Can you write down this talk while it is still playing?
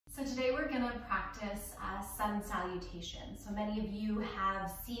gonna practice Sun Salutation. So many of you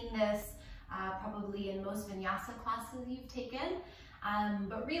have seen this probably in most vinyasa classes you've taken,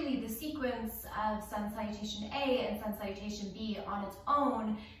 but really the sequence of Sun Salutation A and Sun Salutation B on its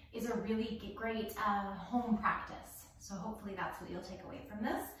own is a really great home practice. So hopefully that's what you'll take away from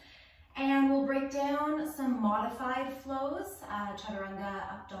this. And we'll break down some modified flows,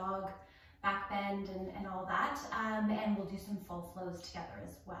 chaturanga, up dog, back bend, and all that. And we'll do some full flows together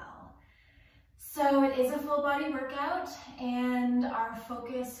as well. So it is a full body workout, and our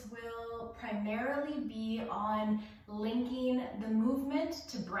focus will primarily be on linking the movement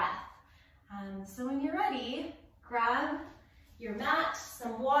to breath. So when you're ready, grab your mat,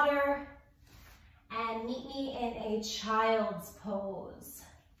 some water, and meet me in a child's pose.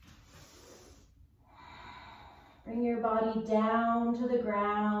 Bring your body down to the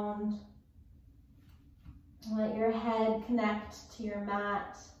ground. Let your head connect to your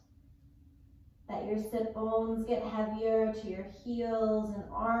mat. Let your sit bones get heavier to your heels and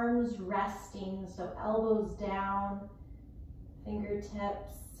arms resting, so elbows down,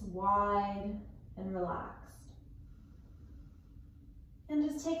 fingertips wide and relaxed. And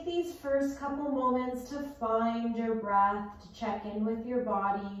just take these first couple moments to find your breath, to check in with your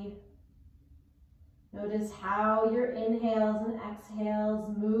body. Notice how your inhales and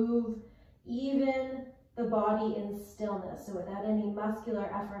exhales move even the body in stillness. So without any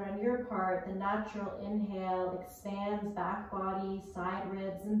muscular effort on your part, the natural inhale expands back body, side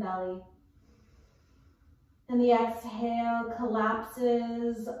ribs, and belly. And the exhale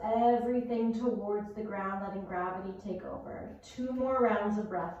collapses everything towards the ground, letting gravity take over. 2 more rounds of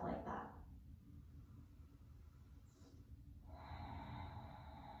breath like that.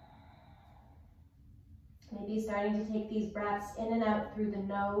 Maybe starting to take these breaths in and out through the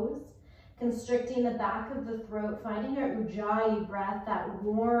nose, constricting the back of the throat, finding your ujjayi breath, that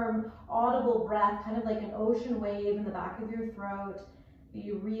warm, audible breath, kind of like an ocean wave in the back of your throat.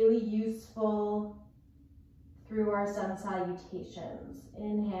 Be really useful through our sun salutations.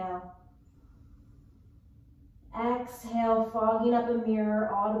 Inhale. Exhale, fogging up a mirror,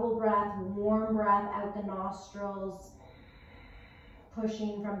 audible breath, warm breath out the nostrils.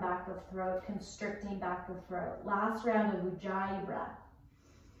 Pushing from back of throat, constricting back of throat. Last round of ujjayi breath.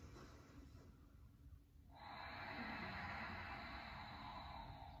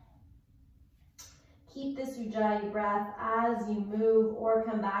 Keep this ujjayi breath as you move, or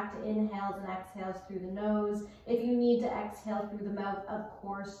come back to inhales and exhales through the nose. If you need to exhale through the mouth, of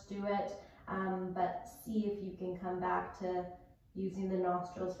course, do it. But see if you can come back to using the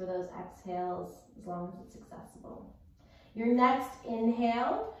nostrils for those exhales as long as it's accessible. Your next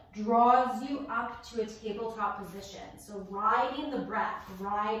inhale draws you up to a tabletop position. So riding the breath,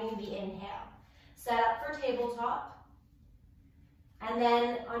 riding the inhale. Set up for tabletop. And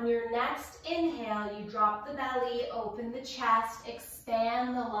then on your next inhale, you drop the belly, open the chest,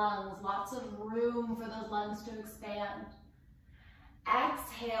 expand the lungs. Lots of room for those lungs to expand.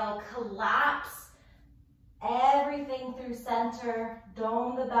 Exhale, collapse everything through center.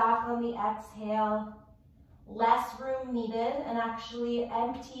 Dome the back on the exhale. Less room needed, and actually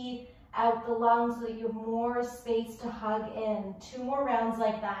empty out the lungs so that you have more space to hug in. 2 more rounds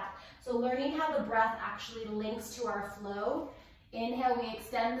like that. So learning how the breath actually links to our flow. Inhale, we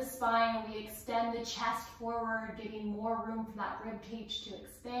extend the spine, we extend the chest forward, giving more room for that rib cage to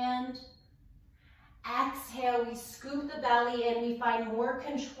expand. Exhale, we scoop the belly in, we find more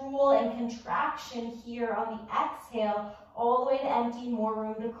control and contraction here on the exhale, all the way to empty, more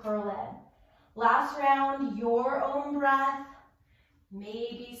room to curl in. Last round, your own breath,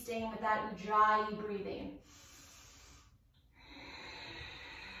 maybe staying with that ujjayi breathing.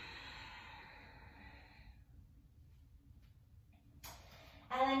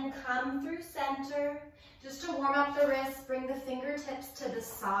 And then come through center. Just to warm up the wrists, bring the fingertips to the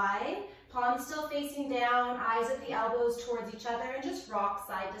side, palms still facing down, eyes at the elbows towards each other, and just rock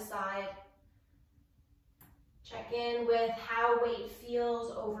side to side. Check in with how weight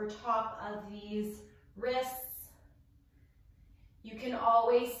feels over top of these wrists. You can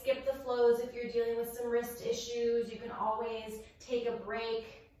always skip the flows if you're dealing with some wrist issues. You can always take a break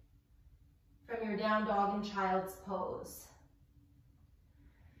from your down dog and child's pose.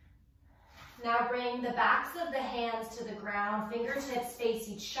 Now bring the backs of the hands to the ground, fingertips face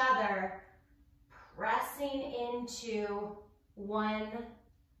each other, pressing into one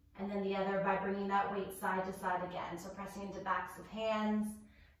and then the other by bringing that weight side to side again. So pressing into backs of hands,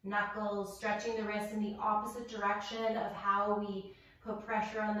 knuckles, stretching the wrists in the opposite direction of how we put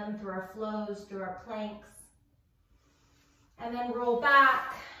pressure on them through our flows, through our planks. And then roll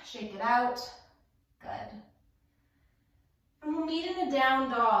back, shake it out. Good. And we'll meet in a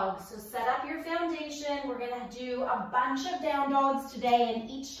down dog. So set up your foundation. We're gonna do a bunch of down dogs today, and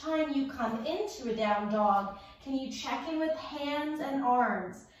each time you come into a down dog, can you check in with hands and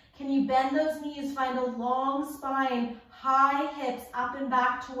arms? Can you bend those knees, find a long spine, high hips up and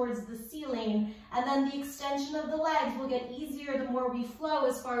back towards the ceiling, and then the extension of the legs will get easier the more we flow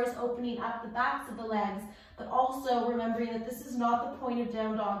as far as opening up the backs of the legs, but also remembering that this is not the point of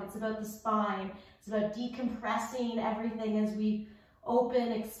down dog, it's about the spine. It's about decompressing everything as we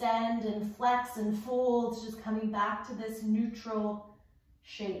open, extend, and flex and fold, just coming back to this neutral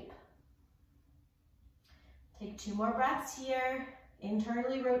shape. Take 2 more breaths here,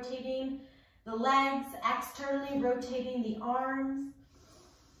 internally rotating the legs, externally rotating the arms.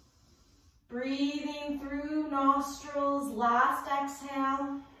 Breathing through nostrils, last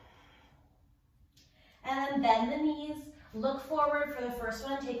exhale. And then bend the knees. Look forward for the first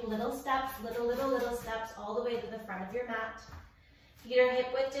one. Take little steps, little steps all the way to the front of your mat. Feet are hip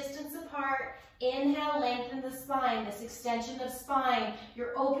width distance apart. Inhale, lengthen the spine, this extension of spine.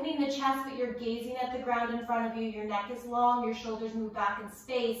 You're opening the chest, but you're gazing at the ground in front of you. Your neck is long, your shoulders move back in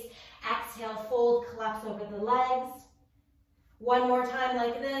space. Exhale, fold, collapse over the legs. One more time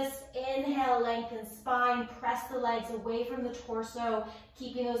like this. Inhale, lengthen spine, press the legs away from the torso,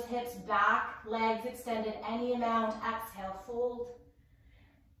 keeping those hips back, legs extended any amount. Exhale, fold.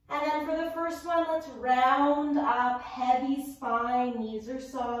 And then for the first one, let's round up, heavy spine, knees are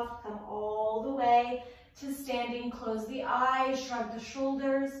soft, come all the way to standing. Close the eyes, shrug the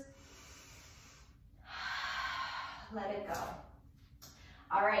shoulders. Let it go.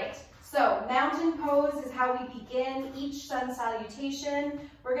 All right. So mountain pose is how we begin each sun salutation.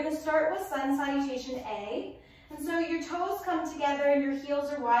 We're going to start with Sun Salutation A. And so your toes come together and your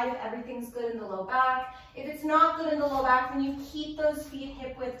heels are wide if everything's good in the low back. If it's not good in the low back, then you keep those feet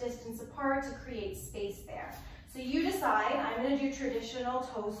hip width distance apart to create space there. So you decide, I'm going to do traditional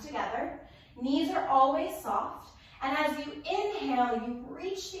toes together. Knees are always soft. And as you inhale, you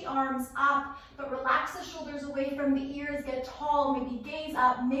reach the arms up, but relax the shoulders away from the ears, get tall, maybe gaze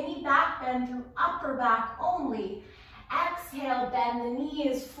up, mini back bend through upper back only. Exhale, bend the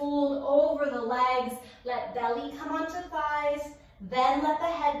knees, fold over the legs, let belly come onto thighs, then let the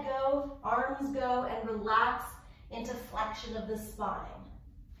head go, arms go, and relax into flexion of the spine.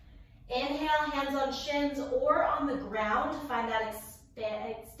 Inhale, hands on shins or on the ground to find that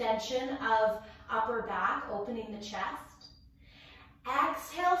extension of upper back, opening the chest.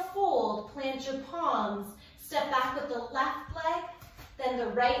 Exhale, fold, plant your palms, step back with the left leg, then the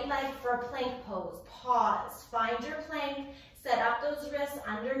right leg for a plank pose. Pause, find your plank, set up those wrists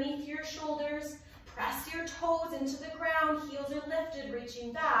underneath your shoulders, press your toes into the ground, heels are lifted,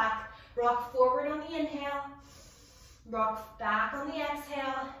 reaching back, rock forward on the inhale, rock back on the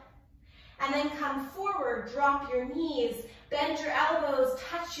exhale, and then come forward, drop your knees, bend your elbows,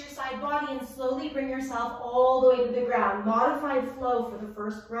 touch your side body, and slowly bring yourself all the way to the ground. Modified flow for the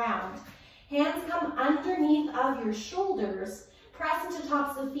first round. Hands come underneath of your shoulders, press into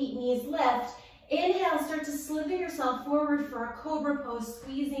tops of feet, knees lift. Inhale, start to slither yourself forward for a cobra pose,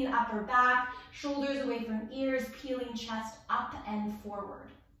 squeezing upper back, shoulders away from ears, peeling chest up and forward.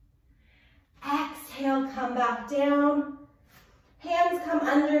 Exhale, come back down. Hands come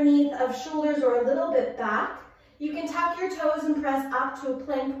underneath of shoulders or a little bit back. You can tuck your toes and press up to a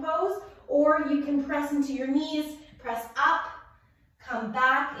plank pose, or you can press into your knees, press up, come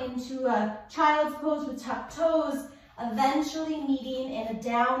back into a child's pose with tucked toes, eventually meeting in a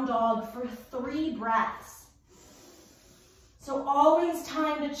down dog for 3 breaths. So always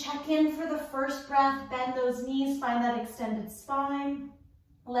time to check in for the first breath, bend those knees, find that extended spine,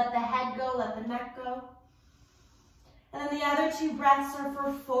 let the head go, let the neck go. And then the other 2 breaths are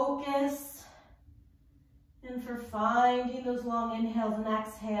for focus and for finding those long inhales and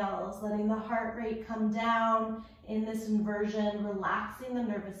exhales, letting the heart rate come down in this inversion, relaxing the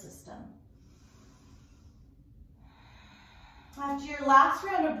nervous system. After your last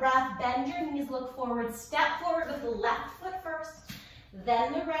round of breath, bend your knees, look forward, step forward with the left foot first,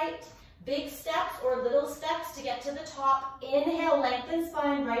 then the right. Big steps or little steps to get to the top. Inhale, lengthen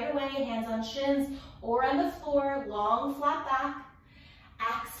spine right away, hands on shins or on the floor, long flat back.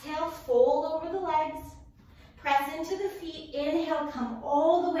 Exhale, fold over the legs. Press into the feet. Inhale, come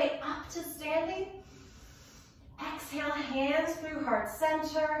all the way up to standing. Exhale, hands through heart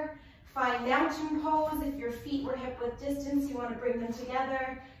center. Find mountain pose. If your feet were hip width distance, you want to bring them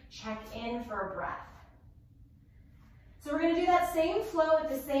together. Check in for a breath. So we're going to do that same flow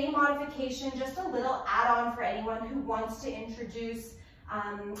with the same modification, just a little add-on for anyone who wants to introduce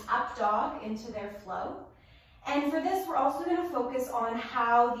up dog into their flow. And for this, we're also going to focus on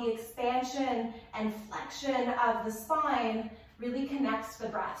how the expansion and flexion of the spine really connects the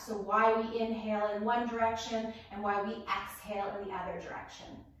breath. So why we inhale in one direction and why we exhale in the other direction.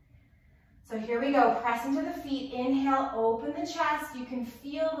 So here we go, press into the feet, inhale, open the chest. You can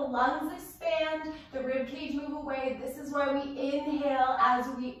feel the lungs expand, the rib cage move away. This is why we inhale as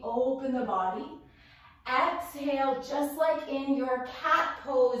we open the body. Exhale, just like in your cat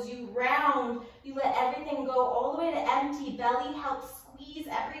pose, you round, you let everything go all the way to empty. Belly helps squeeze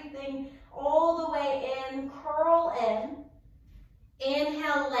everything all the way in, curl in.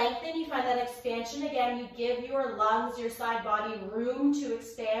 Inhale, lengthen, you find that expansion again. You give your lungs, your side body room to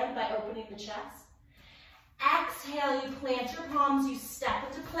expand by opening the chest. Exhale, you plant your palms, you step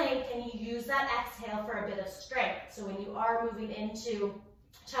into plank, and you use that exhale for a bit of strength. So when you are moving into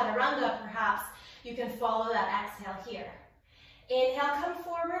chaturanga, perhaps, you can follow that exhale here. Inhale, come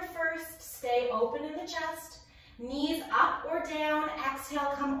forward first, stay open in the chest, knees up or down,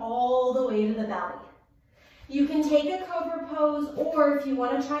 exhale, come all the way to the belly. You can take a cobra pose, or if you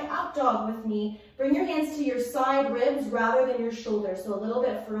want to try up dog with me, bring your hands to your side ribs rather than your shoulders, so a little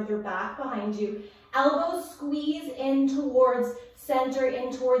bit further back behind you. Elbows squeeze in towards center,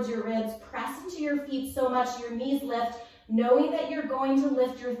 in towards your ribs. Press into your feet so much your knees lift, knowing that you're going to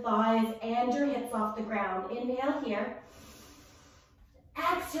lift your thighs and your hips off the ground. Inhale here.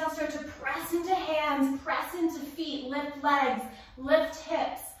 Exhale, start to press into hands, press into feet, lift legs, lift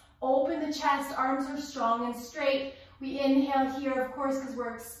hips. Open the chest, arms are strong and straight. We inhale here, of course, because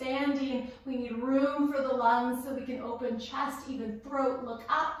we're expanding. We need room for the lungs so we can open chest, even throat, look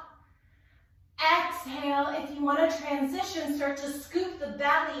up. Exhale, if you want to transition, start to scoop the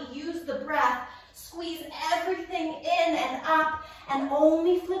belly, use the breath, squeeze everything in and up, and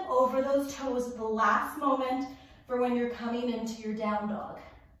only flip over those toes at the last moment for when you're coming into your down dog.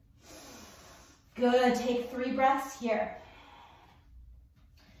 Good, take 3 breaths here.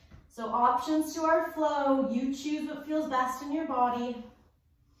 So options to our flow, you choose what feels best in your body.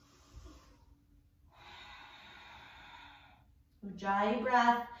 Ujjayi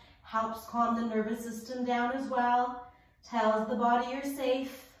breath helps calm the nervous system down as well, tells the body you're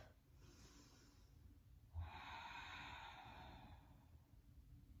safe.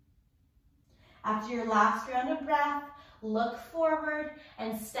 After your last round of breath, look forward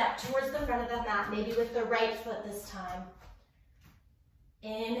and step towards the front of the mat, maybe with the right foot this time.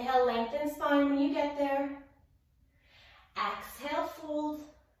 Inhale, lengthen spine when you get there. Exhale, fold.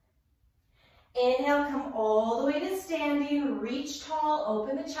 Inhale, come all the way to standing. Reach tall,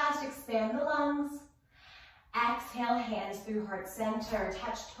 open the chest, expand the lungs. Exhale, hands through heart center.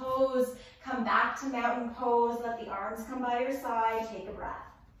 Touch toes, come back to mountain pose. Let the arms come by your side. Take a breath.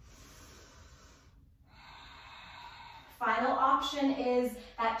 Final option is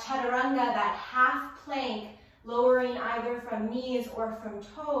that chaturanga, that half plank, lowering either from knees or from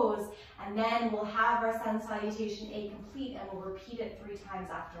toes, and then we'll have our Sun Salutation A complete, and we'll repeat it 3 times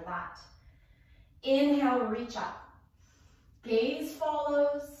after that. Inhale, reach up. Gaze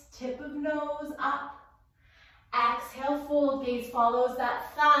follows, tip of nose up. Exhale, fold, gaze follows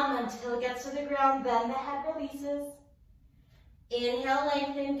that thumb until it gets to the ground, then the head releases. Inhale,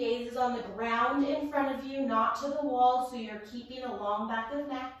 lengthen, gaze is on the ground in front of you, not to the wall, so you're keeping a long back of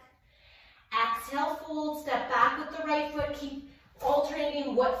neck. Exhale, fold, step back with the right foot, keep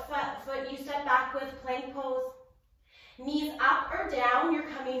alternating what foot you step back with, plank pose. Knees up or down, you're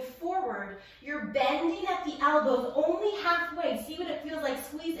coming forward. You're bending at the elbows, only halfway. See what it feels like,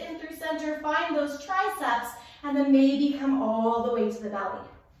 squeeze in through center, find those triceps, and then maybe come all the way to the belly.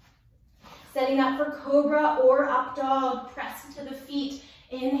 Setting up for cobra or up dog, press into the feet.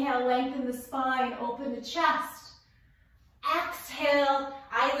 Inhale, lengthen the spine, open the chest. Exhale,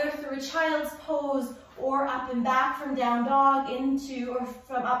 either through a child's pose or up and back from down dog into, or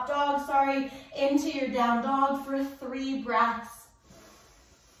from up dog, sorry, into your down dog for 3 breaths.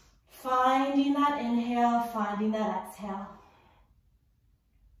 Finding that inhale, finding that exhale.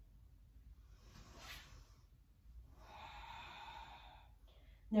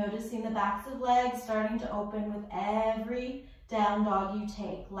 Noticing the backs of legs starting to open with every down dog you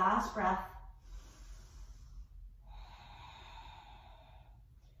take. Last breath.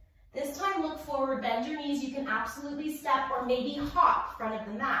 This time, look forward, bend your knees. You can absolutely step or maybe hop front of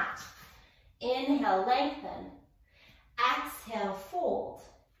the mat. Inhale, lengthen. Exhale, fold.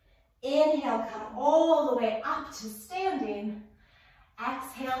 Inhale, come all the way up to standing.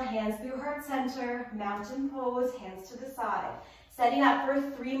 Exhale, hands through heart center, mountain pose, hands to the side. Setting up for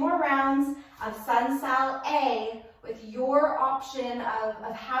 3 more rounds of Sun Sal A with your option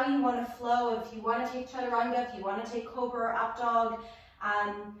of how you want to flow. If you want to take chaturanga, if you want to take cobra or up dog,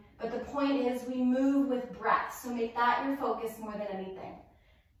 But the point is we move with breath. So make that your focus more than anything.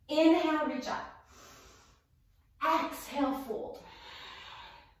 Inhale, reach up. Exhale, fold.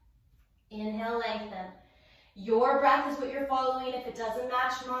 Inhale, lengthen. Your breath is what you're following. If it doesn't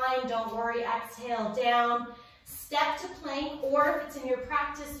match mine, don't worry. Exhale, down. Step to plank, or if it's in your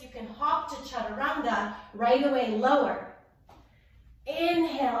practice, you can hop to chaturanga. Right away, lower.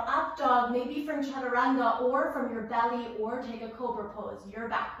 Inhale, up dog, maybe from chaturanga or from your belly, or take a cobra pose, your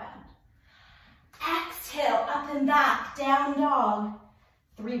back bend. Exhale, up and back, down dog.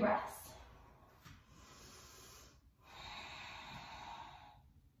 3 breaths.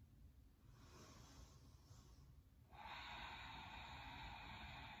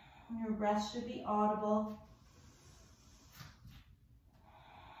 Your breath should be audible.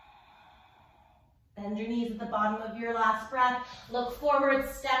 Bend your knees at the bottom of your last breath. Look forward,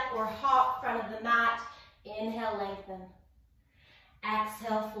 step or hop, front of the mat. Inhale, lengthen.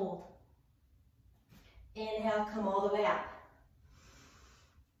 Exhale, fold. Inhale, come all the way up.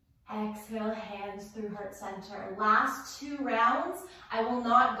 Exhale, hands through heart center. Last 2 rounds. I will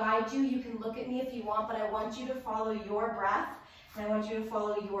not guide you. You can look at me if you want, but I want you to follow your breath, and I want you to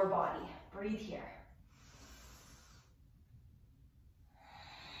follow your body. Breathe here.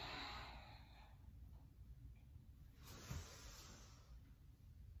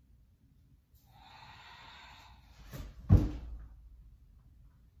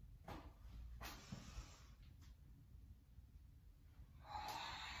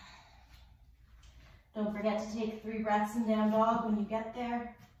 Don't forget to take 3 breaths in down dog when you get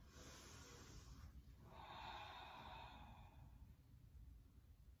there.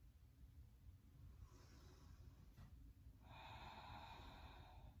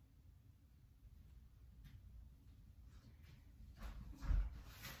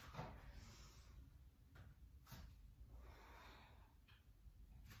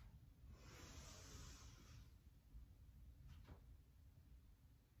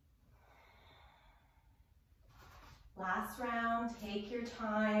 Last round, take your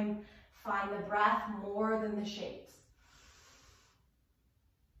time, find the breath more than the shapes.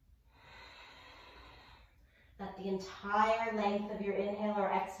 Let the entire length of your inhale or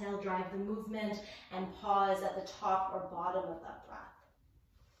exhale drive the movement, and pause at the top or bottom of that breath.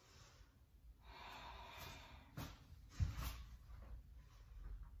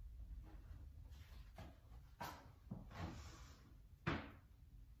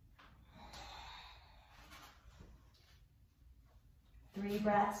 Three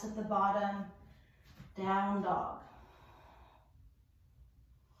breaths at the bottom, down dog.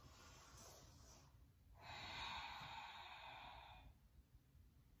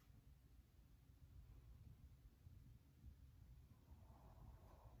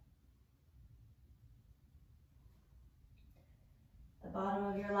 The bottom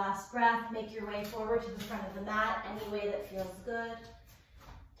of your last breath, make your way forward to the front of the mat, any way that feels good.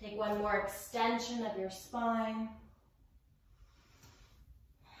 Take one more extension of your spine.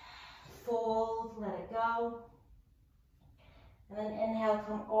 Fold, let it go. And then inhale,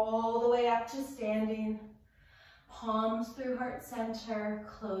 come all the way up to standing. Palms through heart center.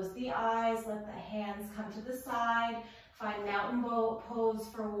 Close the eyes, let the hands come to the side. Find mountain boat pose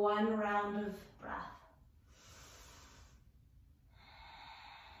for 1 round of breath.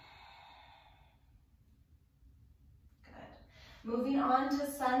 Good. Moving on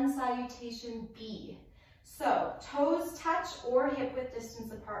to Sun Salutation B. So, toes touch or hip width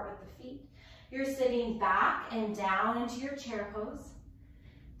distance apart with the feet. You're sitting back and down into your chair pose.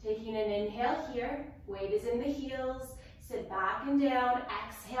 Taking an inhale here, weight is in the heels. Sit back and down,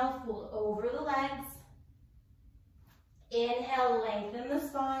 exhale, fold over the legs. Inhale, lengthen the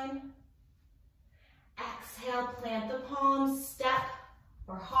spine. Exhale, plant the palms, step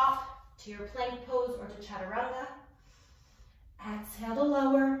or hop to your plank pose or to chaturanga. Exhale to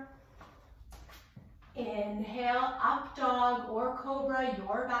lower. Inhale, up dog or cobra,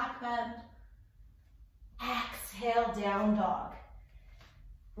 your back bend. Exhale, down dog.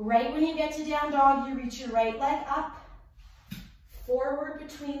 Right when you get to down dog, you reach your right leg up, forward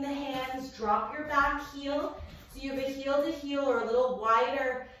between the hands, drop your back heel. So you have a heel to heel or a little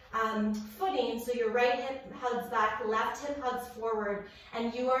wider footing, so your right hip hugs back, left hip hugs forward,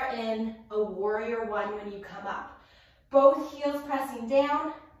 and you are in a warrior 1 when you come up. Both heels pressing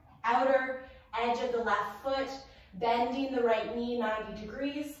down, outer edge of the left foot, bending the right knee 90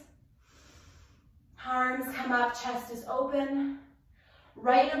 degrees. Arms come up, chest is open.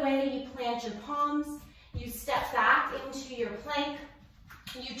 Right away, you plant your palms. You step back into your plank.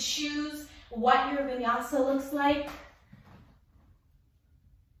 You choose what your vinyasa looks like.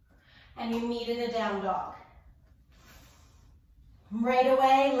 And you meet in a down dog. Right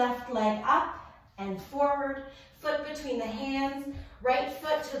away, left leg up and forward, foot between the hands, right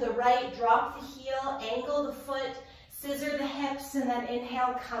foot to the right, drop the heel, angle the foot, scissor the hips, and then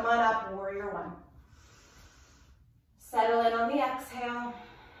inhale, come on up, warrior one. Settle in on the exhale.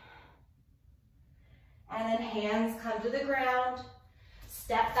 And then hands come to the ground.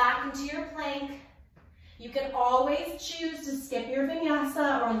 Step back into your plank. You can always choose to skip your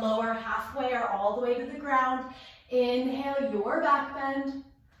vinyasa or lower halfway or all the way to the ground. Inhale your back bend.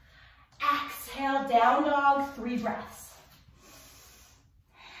 Exhale, down dog, 3 breaths.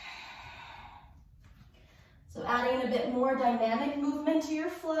 So adding a bit more dynamic movement to your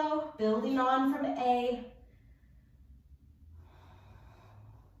flow, building on from A.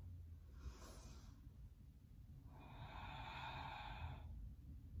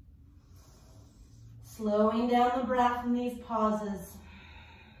 Slowing down the breath in these pauses.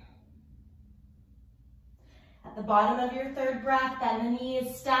 At the bottom of your 3rd breath, bend the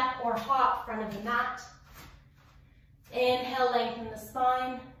knees, step or hop front of the mat. Inhale, lengthen the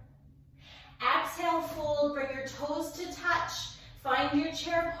spine. Exhale, fold, bring your toes to touch. Find your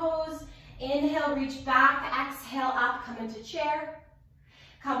chair pose. Inhale, reach back. Exhale, up, come into chair.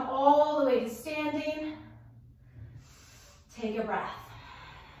 Come all the way to standing. Take a breath.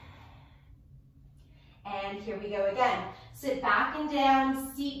 And here we go again. Sit back and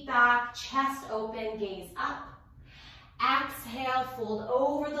down, seat back, chest open, gaze up. Exhale, fold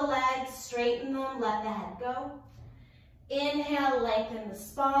over the legs, straighten them, let the head go. Inhale, lengthen the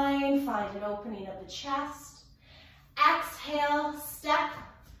spine, find an opening of the chest. Exhale, step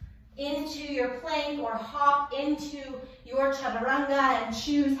into your plank or hop into your chaturanga and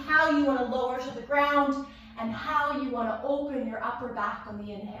choose how you want to lower to the ground and how you want to open your upper back on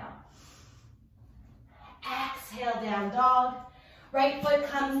the inhale. Exhale, down dog. Right foot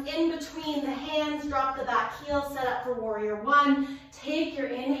comes in between the hands, drop the back heel, set up for warrior one. Take your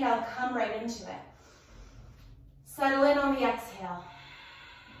inhale, come right into it. Settle in on the exhale.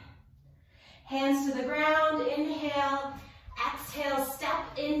 Hands to the ground, inhale. Exhale,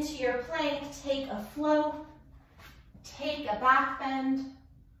 step into your plank, take a flow. Take a back bend.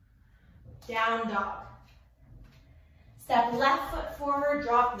 Down dog. Step left foot forward,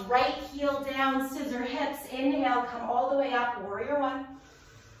 drop right heel down, scissor hips, inhale, come all the way up, warrior one.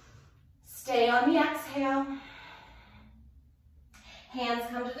 Stay on the exhale. Hands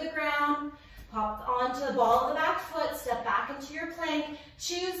come to the ground, pop onto the ball of the back foot, step back into your plank.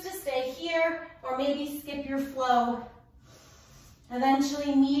 Choose to stay here or maybe skip your flow.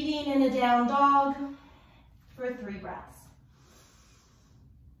 Eventually meeting in a down dog for 3 breaths.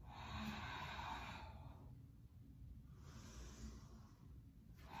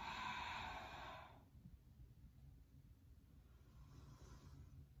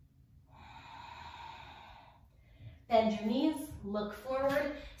 Bend your knees, look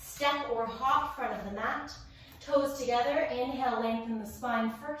forward, step or hop front of the mat. Toes together, inhale, lengthen the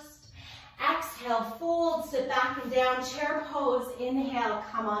spine first. Exhale, fold, sit back and down, chair pose. Inhale,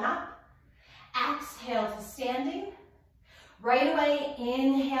 come on up. Exhale to standing. Right away,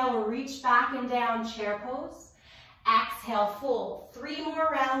 inhale, reach back and down, chair pose. Exhale, fold. 3 more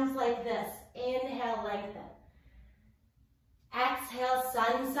rounds like this. Inhale, lengthen. Exhale,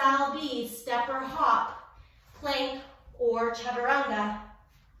 Sun Sal A B, step or hop. Plank or chaturanga.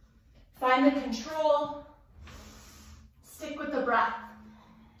 Find the control. Stick with the breath.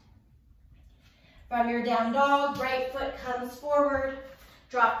 From your down dog, right foot comes forward.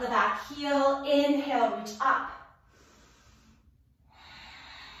 Drop the back heel. Inhale, reach up.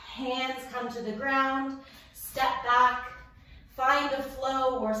 Hands come to the ground. Step back. Find a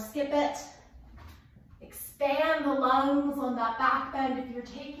flow or skip it. Expand the lungs on that back bend if you're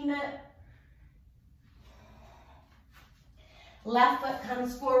taking it. Left foot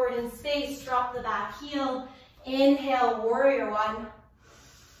comes forward in space, drop the back heel. Inhale, warrior one.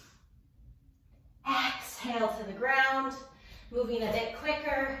 Exhale to the ground, moving a bit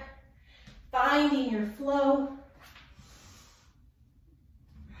quicker, finding your flow.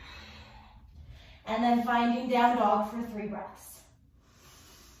 And then finding down dog for 3 breaths.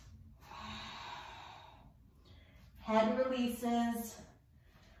 Head releases,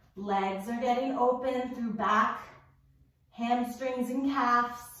 legs are getting open through back, hamstrings and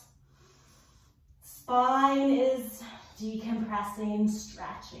calves. Spine is decompressing,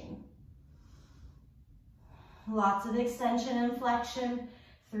 stretching. Lots of extension and flexion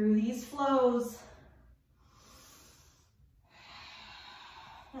through these flows.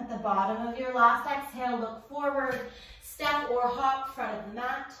 At the bottom of your last exhale, look forward, step or hop front of the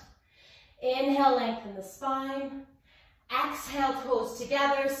mat. Inhale, lengthen the spine. Exhale, toes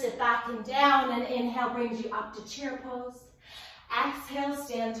together, sit back and down, and inhale brings you up to chair pose. Exhale,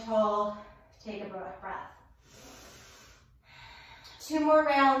 stand tall, take a breath. 2 more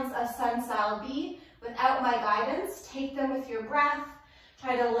rounds of Sun Sal A B without my guidance. Take them with your breath.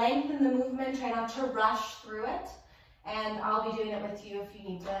 Try to lengthen the movement, try not to rush through it. And I'll be doing it with you if you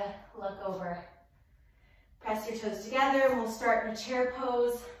need to look over. Press your toes together, and we'll start in a chair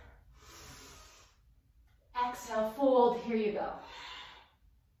pose. Exhale, fold, here you go.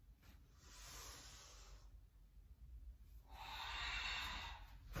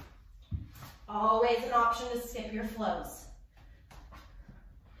 Always an option to skip your flows.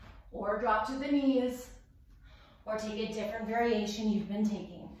 Or drop to the knees, or take a different variation you've been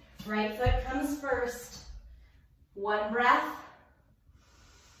taking. Right foot comes first. 1 breath.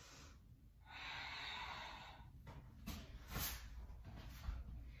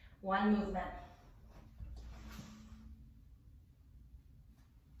 One movement.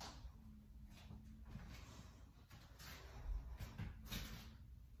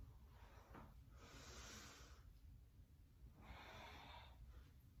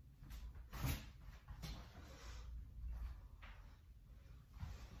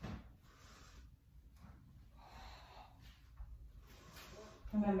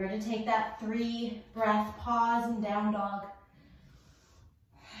 Remember to take that 3-breath pause and down dog.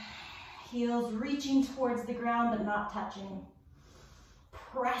 Heels reaching towards the ground but not touching.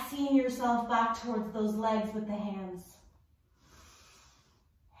 Pressing yourself back towards those legs with the hands.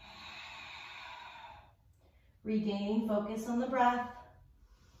 Regaining focus on the breath.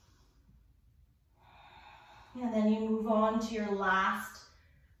 And then you move on to your last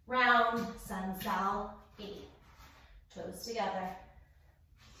round, Sun Sal A B. Toes together.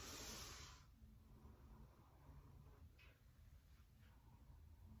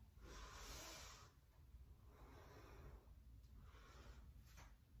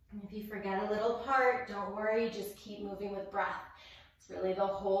 And if you forget a little part, don't worry, just keep moving with breath. It's really the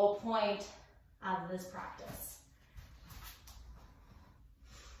whole point of this practice.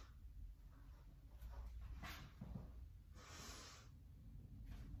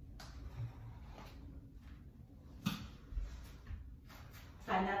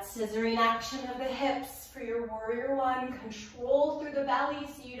 Find that scissoring action of the hips for your warrior 1. Control through the belly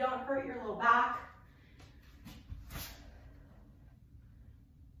so you don't hurt your low back.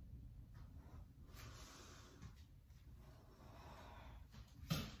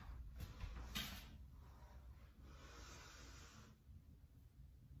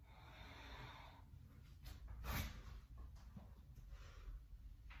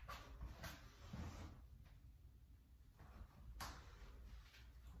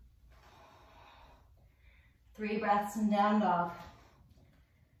 Three breaths and down dog.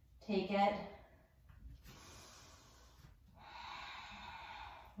 Take it.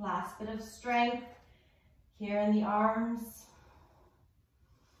 Last bit of strength here in the arms,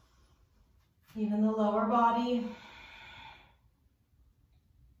 even the lower body.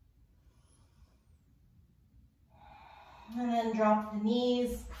 And then drop the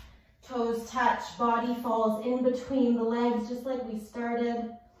knees, toes touch, body falls in between the legs just like we started.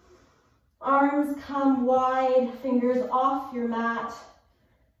 Arms come wide, fingers off your mat.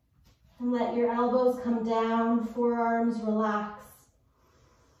 And let your elbows come down, forearms relax.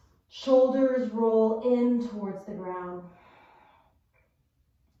 Shoulders roll in towards the ground.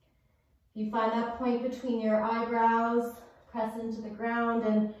 If you find that point between your eyebrows, press into the ground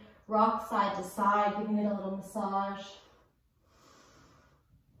and rock side to side, giving it a little massage.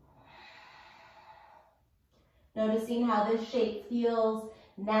 Noticing how this shape feels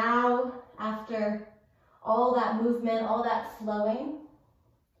now after all that movement, all that flowing,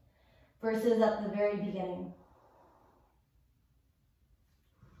 versus at the very beginning.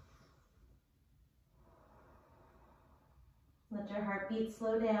 Let your heartbeat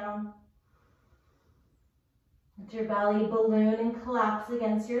slow down. Let your belly balloon and collapse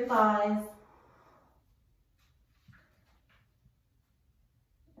against your thighs.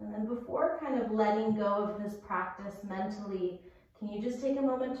 And then before kind of letting go of this practice mentally, can you just take a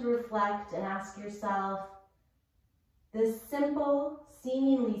moment to reflect and ask yourself, this simple,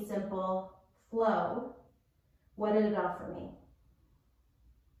 seemingly simple flow, what did it offer me?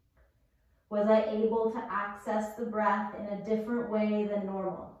 Was I able to access the breath in a different way than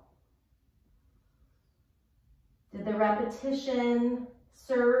normal? Did the repetition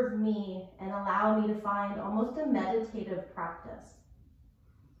serve me and allow me to find almost a meditative practice?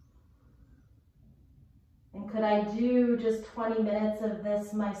 And could I do just 20 minutes of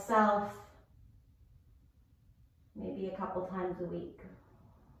this myself, maybe a couple times a week?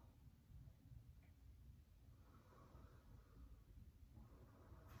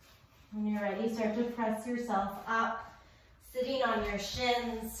 When you're ready, start to press yourself up, Sitting on your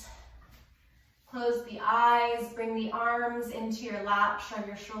shins. Close the eyes, bring the arms into your lap, shrug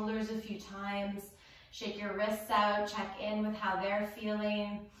your shoulders a few times. Shake your wrists out, check in with how they're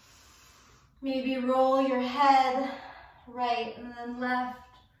feeling. Maybe roll your head right and then left,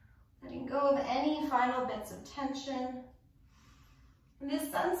 letting go of any final bits of tension. And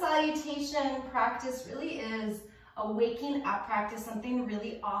this sun salutation practice really is a waking up practice, something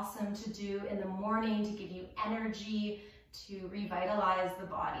really awesome to do in the morning to give you energy, to revitalize the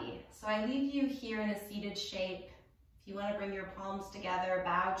body. So I leave you here in a seated shape. If you want to bring your palms together,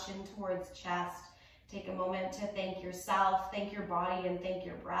 bow chin towards chest, take a moment to thank yourself, thank your body, and thank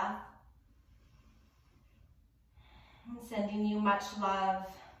your breath. I'm sending you much love.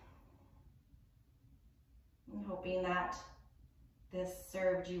 I'm hoping that this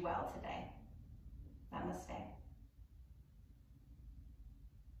served you well today. Namaste.